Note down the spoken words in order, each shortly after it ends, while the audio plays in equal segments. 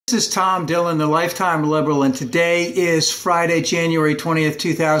This is Tom Dillon, the Lifetime Liberal, and today is Friday, January 20th,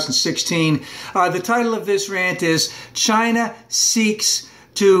 2016. The title of this rant is China Seeks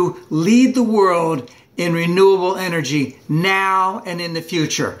to Lead the World in Renewable Energy Now and in the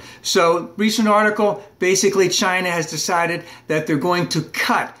Future. So, recent article, basically China has decided that they're going to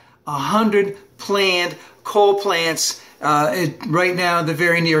cut 100 planned coal plants right now in the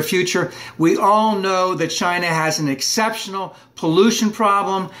very near future. We all know that China has an exceptional pollution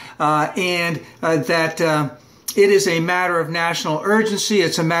problem and that it is a matter of national urgency.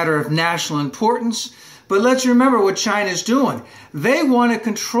 It's a matter of national importance. But let's remember what China is doing. They want to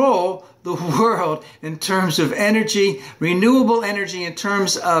control the world in terms of energy, renewable energy, in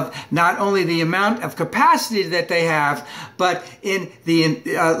terms of not only the amount of capacity that they have, but in the,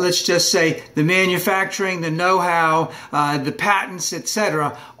 let's just say, the manufacturing, the know-how, the patents,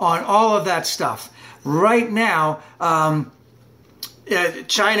 etc., on all of that stuff. Right now,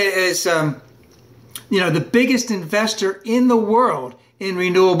 China is, the biggest investor in the world in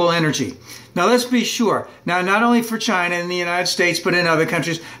renewable energy. Now, let's be sure. Now, not only for China and the United States, but in other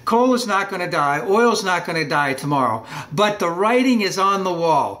countries, coal is not going to die. Oil is not going to die tomorrow. But the writing is on the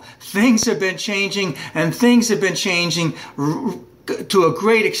wall. Things have been changing, and things have been changing to a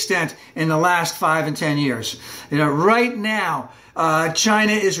great extent in the last 5 and 10 years. Right now,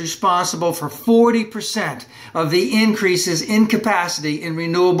 China is responsible for 40% of the increases in capacity in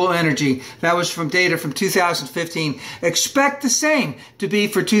renewable energy. That was from data from 2015. Expect the same to be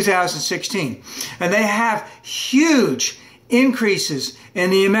for 2016. And they have huge increases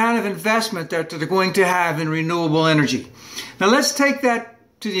in the amount of investment that they're going to have in renewable energy. Now let's take that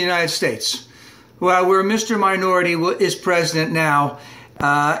to the United States, where Mr. Minoity is president now.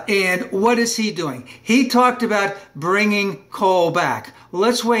 And what is he doing? He talked about bringing coal back. Well,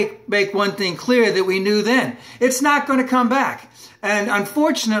 let's make one thing clear that we knew then. It's not going to come back. And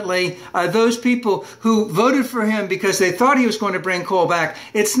unfortunately, those people who voted for him because they thought he was going to bring coal back,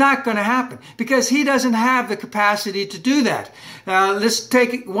 it's not going to happen because he doesn't have the capacity to do that. Let's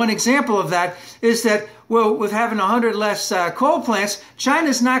take one example of that is that, well, with having 100 less coal plants,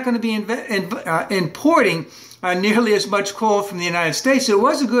 China's not going to be importing nearly as much coal from the United States. It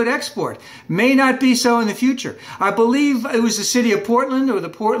was a good export. May not be so in the future. I believe it was the city of Portland or the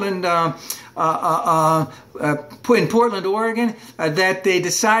Portland, in Portland, Oregon, that they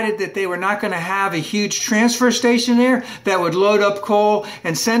decided that they were not going to have a huge transfer station there that would load up coal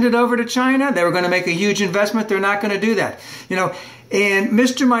and send it over to China. They were going to make a huge investment. They're not going to do that. And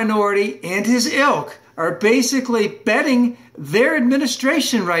Mr. Minority and his ilk are basically betting their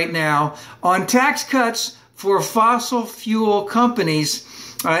administration right now on tax cuts for fossil fuel companies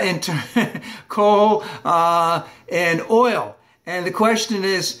in coal and oil. And the question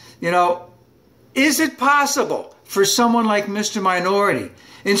is, is it possible for someone like Mr. Minority,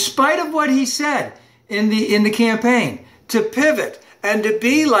 in spite of what he said in the campaign, to pivot and to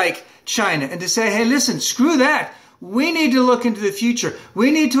be like China and to say, hey, listen, screw that. We need to look into the future. We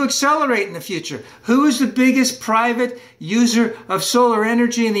need to accelerate in the future. Who is the biggest private user of solar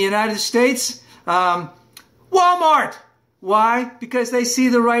energy in the United States? Walmart. Why? Because they see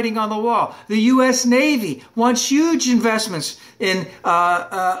the writing on the wall. The U.S. Navy wants huge investments in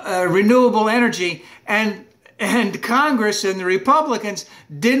renewable energy, and Congress and the Republicans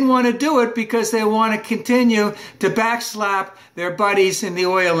didn't want to do it because they want to continue to backslap their buddies in the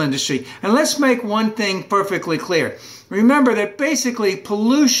oil industry. And let's make one thing perfectly clear. Remember that basically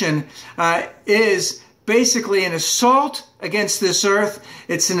pollution is basically an assault against this earth.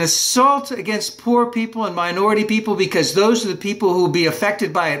 It's an assault against poor people and minority people because those are the people who will be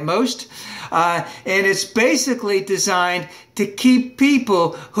affected by it most. And it's basically designed to keep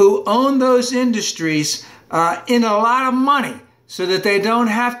people who own those industries in a lot of money so that they don't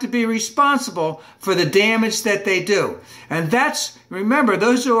have to be responsible for the damage that they do. And remember,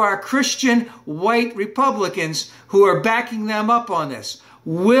 those are our Christian white Republicans who are backing them up on this.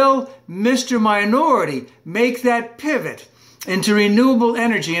 Will Mr. Minority make that pivot into renewable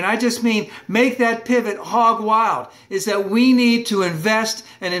energy? And I just mean make that pivot hog wild, is that we need to invest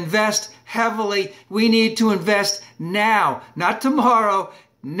and invest heavily. We need to invest now, not tomorrow,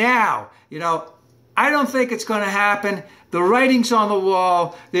 now. I don't think it's going to happen. The writing's on the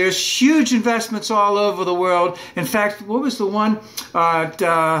wall. There's huge investments all over the world. In fact, what was the one?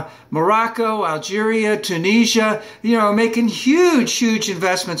 Morocco, Algeria, Tunisia, making huge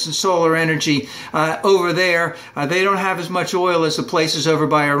investments in solar energy over there. They don't have as much oil as the places over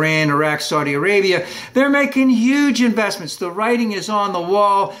by Iran, Iraq, Saudi Arabia. They're making huge investments. The writing is on the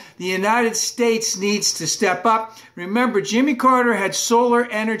wall. The United States needs to step up. Remember, Jimmy Carter had solar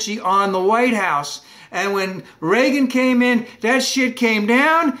energy on the White House. And when Reagan came in, that shit came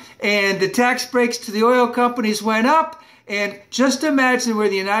down, and the tax breaks to the oil companies went up. And just imagine where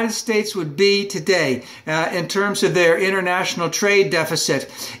the United States would be today in terms of their international trade deficit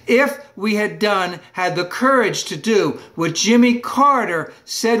if we had the courage to do what Jimmy Carter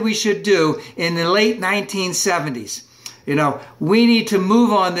said we should do in the late 1970s. We need to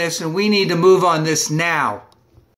move on this, and we need to move on this now.